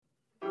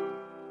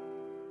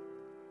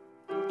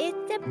It's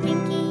the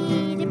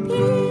Pinkie the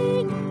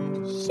Pig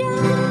Show.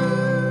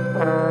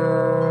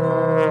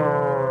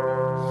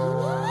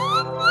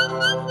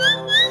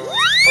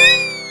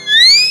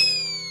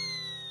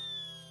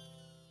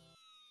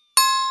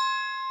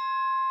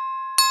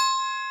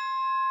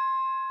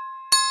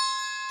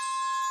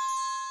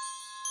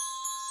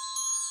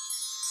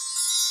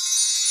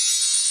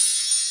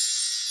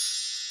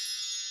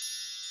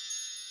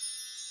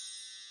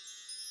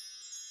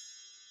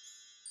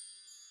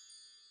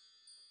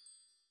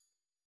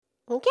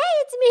 Okay,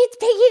 it's me, it's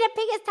Pinkie the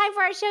Pig. It's time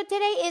for our show.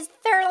 Today is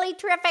Thoroughly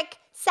Terrific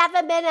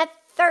 7-Minute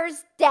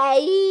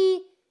Thursday.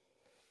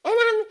 And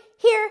I'm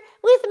here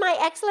with my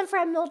excellent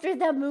friend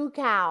Mildred the Moo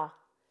Cow.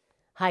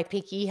 Hi,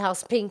 Pinkie.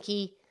 How's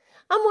Pinkie?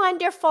 I'm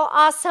wonderful.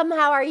 Awesome.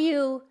 How are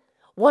you?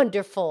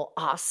 Wonderful.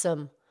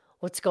 Awesome.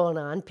 What's going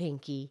on,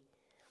 Pinkie?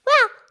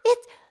 Well,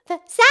 it's the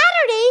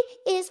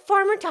Saturday is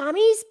Farmer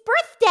Tommy's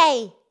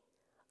birthday.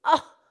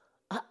 Oh,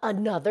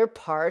 another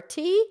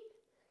party?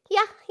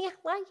 Yeah,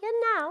 well,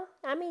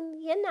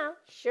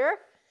 sure.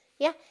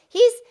 Yeah,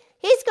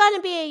 he's going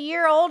to be a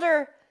year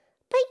older.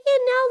 But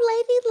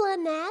Lady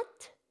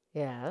Lynette.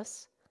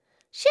 Yes?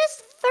 She's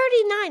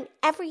 39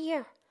 every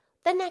year.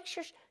 The next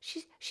year,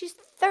 she's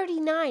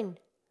 39.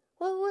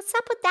 Well, what's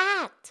up with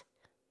that?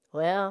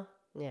 Well,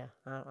 yeah,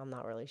 I'm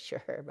not really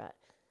sure, but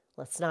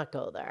let's not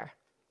go there.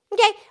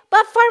 Okay,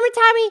 but Farmer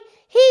Tommy,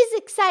 he's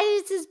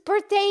excited. It's his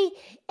birthday,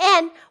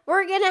 and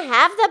we're going to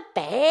have the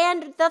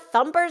band. The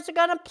Thumpers are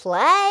going to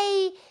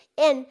play,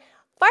 and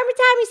Farmer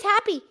Tommy's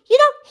happy. He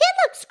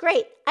looks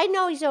great. I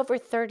know he's over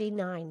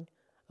 39.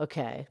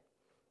 Okay.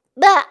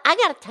 But I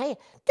got to tell you,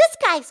 this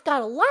guy's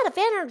got a lot of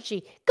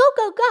energy. Go,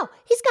 go, go.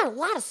 He's got a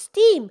lot of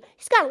steam.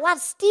 He's got a lot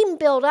of steam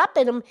built up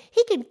in him.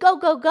 He can go,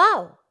 go,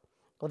 go.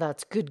 Well,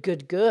 that's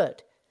good.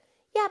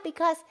 Yeah,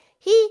 because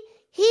he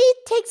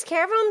takes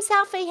care of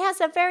himself. He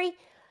has a very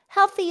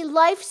healthy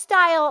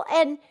lifestyle,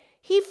 and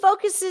he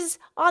focuses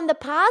on the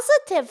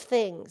positive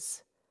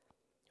things.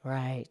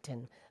 Right,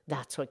 and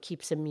that's what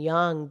keeps him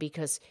young,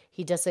 because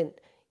he doesn't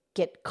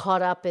get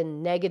caught up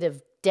in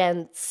negative,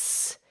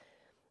 dense,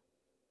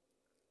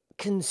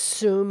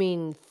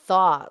 consuming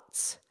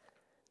thoughts.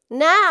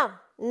 Now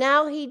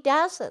he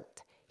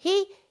doesn't.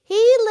 He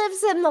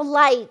lives in the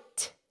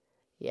light.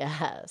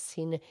 Yes,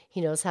 he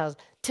knows how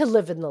to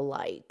live in the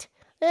light.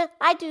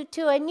 I do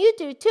too, and you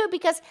do too,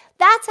 because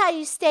that's how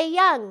you stay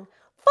young.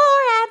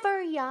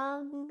 Forever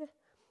young.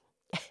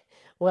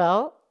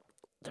 Well,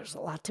 there's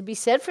a lot to be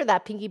said for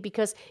that, Pinkie,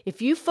 because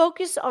if you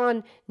focus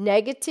on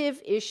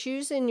negative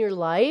issues in your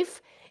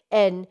life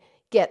and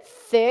get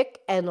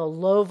thick and a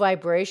low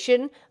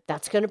vibration,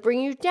 that's going to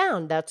bring you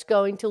down. That's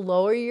going to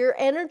lower your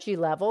energy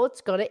level. It's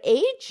going to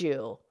age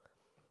you.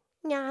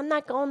 Yeah, I'm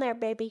not going there,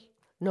 baby.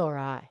 Nor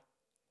I.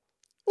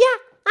 Yeah,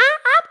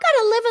 I'm going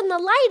to live in the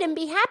light and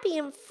be happy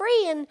and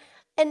free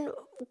and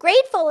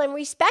grateful and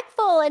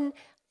respectful. And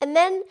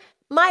then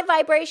my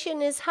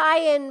vibration is high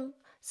and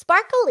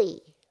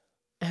sparkly.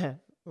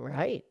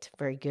 Right.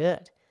 Very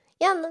good.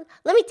 Yeah,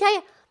 let me tell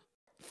you,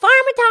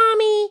 Farmer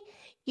Tommy,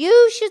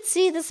 you should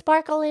see the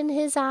sparkle in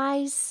his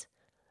eyes.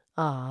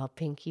 Oh,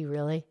 Pinkie,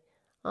 really?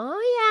 Oh,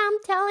 yeah, I'm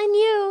telling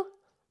you.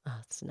 Oh,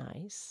 that's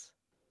nice.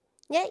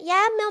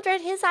 Yeah,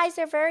 Mildred, his eyes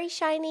are very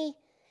shiny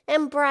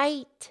and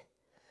bright.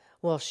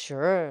 Well,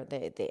 sure,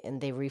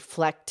 they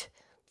reflect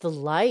the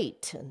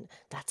light, and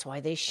that's why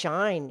they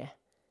shine.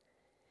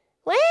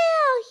 Well,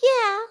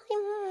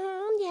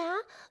 yeah,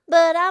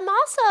 but I'm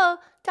also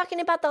talking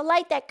about the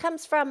light that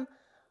comes from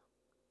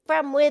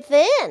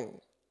within.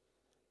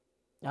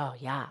 Oh,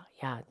 yeah,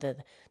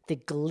 the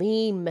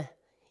gleam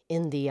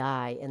in the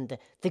eye and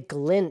the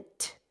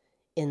glint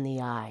in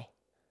the eye.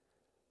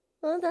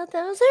 Well,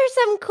 those are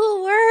some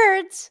cool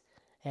words.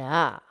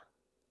 Yeah.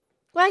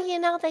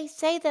 Well, they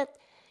say that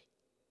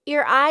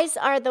your eyes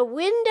are the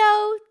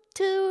window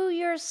to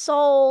your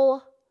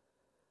soul.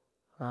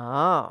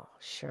 Oh,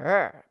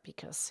 sure,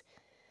 because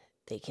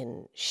they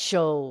can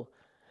show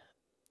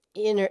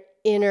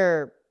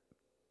inner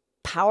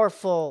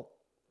powerful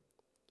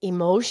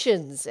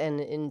emotions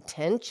and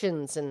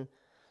intentions and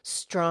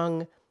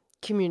strong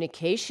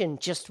communication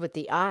just with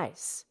the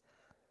eyes.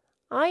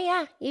 Oh,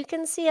 yeah, you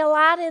can see a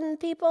lot in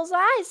people's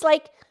eyes,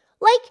 like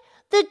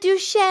the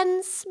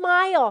Duchenne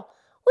smile.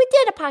 We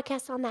did a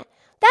podcast on that.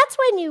 That's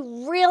when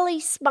you really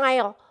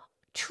smile.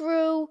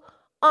 True,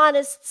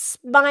 honest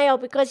smile,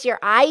 because your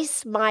eyes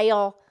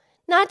smile,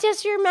 not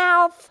just your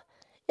mouth.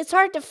 It's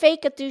hard to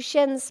fake a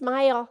Duchenne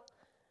smile.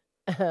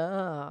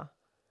 But,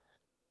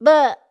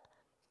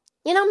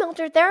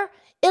 Mildred, there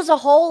is a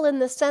hole in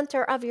the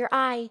center of your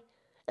eye.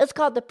 It's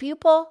called the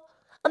pupil.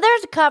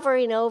 There's a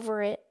covering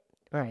over it.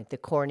 Right, the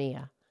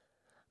cornea.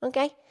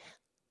 Okay?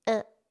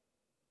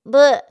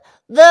 But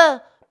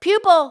the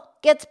pupil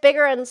gets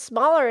bigger and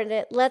smaller, and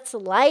it lets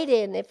light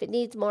in. If it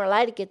needs more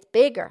light, it gets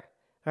bigger.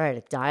 All right,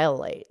 it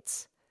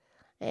dilates.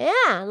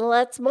 Yeah, and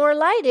lets more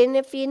light in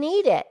if you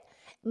need it.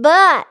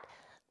 But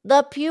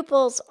the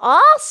pupils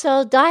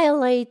also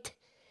dilate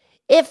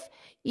if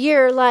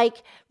you're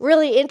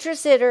really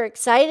interested or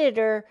excited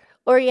or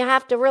or you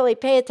have to really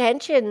pay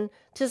attention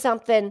to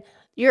something,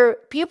 your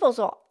pupils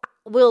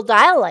will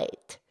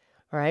dilate,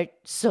 right?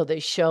 So they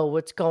show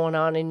what's going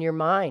on in your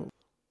mind.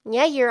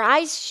 Yeah, your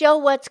eyes show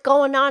what's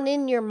going on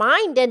in your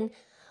mind. And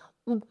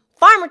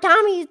Farmer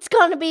Tommy, it's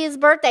going to be his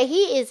birthday.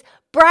 He is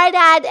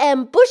bright-eyed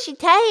and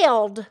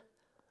bushy-tailed.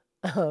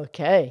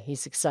 Okay,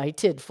 he's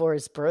excited for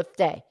his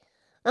birthday.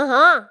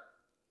 Uh-huh.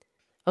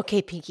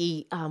 Okay,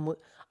 Pinkie,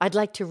 I'd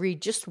like to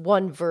read just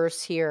one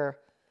verse here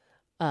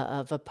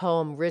of a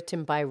poem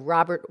written by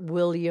Robert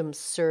William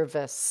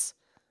Service,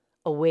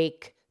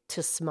 Awake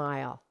to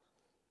Smile.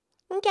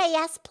 Okay,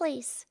 yes,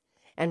 please.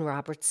 And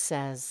Robert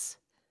says,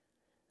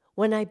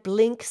 when I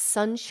blink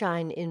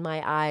sunshine in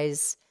my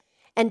eyes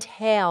and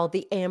hail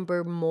the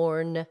amber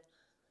morn,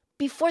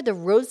 before the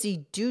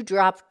rosy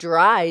dewdrop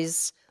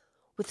dries,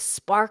 with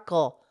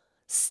sparkle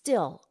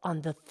still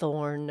on the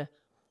thorn,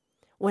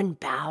 when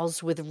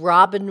boughs with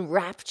robin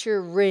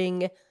rapture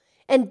ring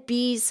and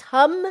bees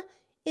hum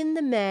in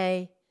the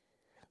May,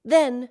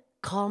 then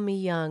call me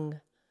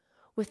young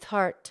with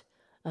heart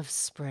of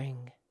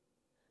spring.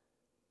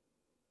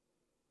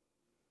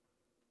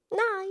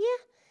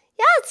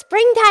 Yeah, it's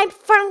springtime,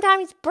 Farmer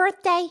Tommy's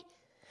birthday.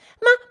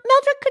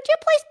 Mildred, could you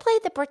please play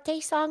the birthday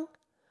song?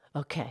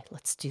 Okay,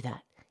 let's do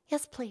that.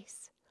 Yes,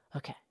 please.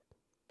 Okay.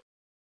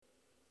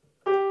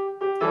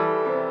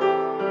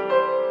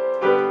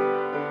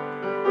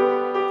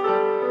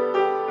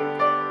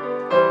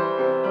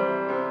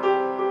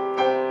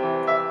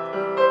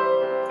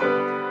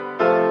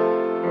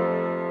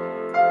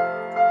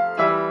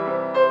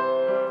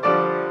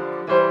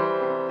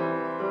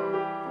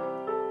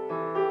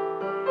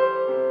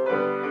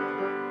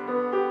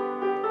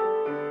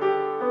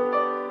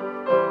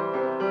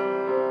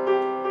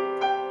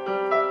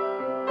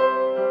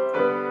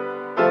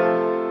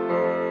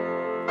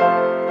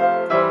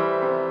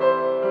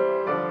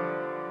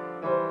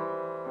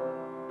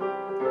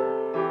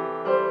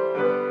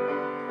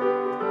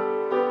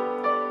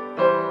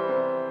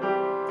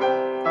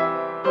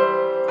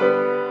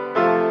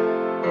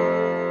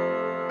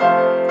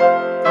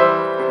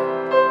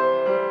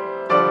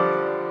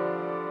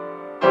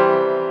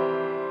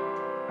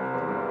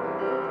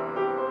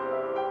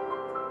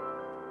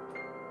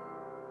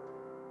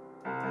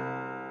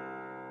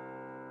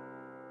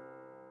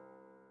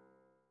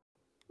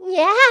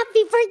 Yeah,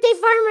 happy birthday,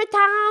 Farmer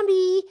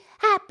Tommy.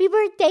 Happy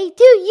birthday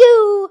to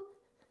you.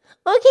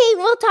 Okay,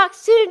 we'll talk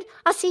soon.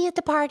 I'll see you at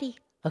the party.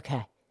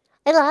 Okay.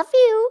 I love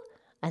you.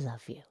 I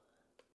love you.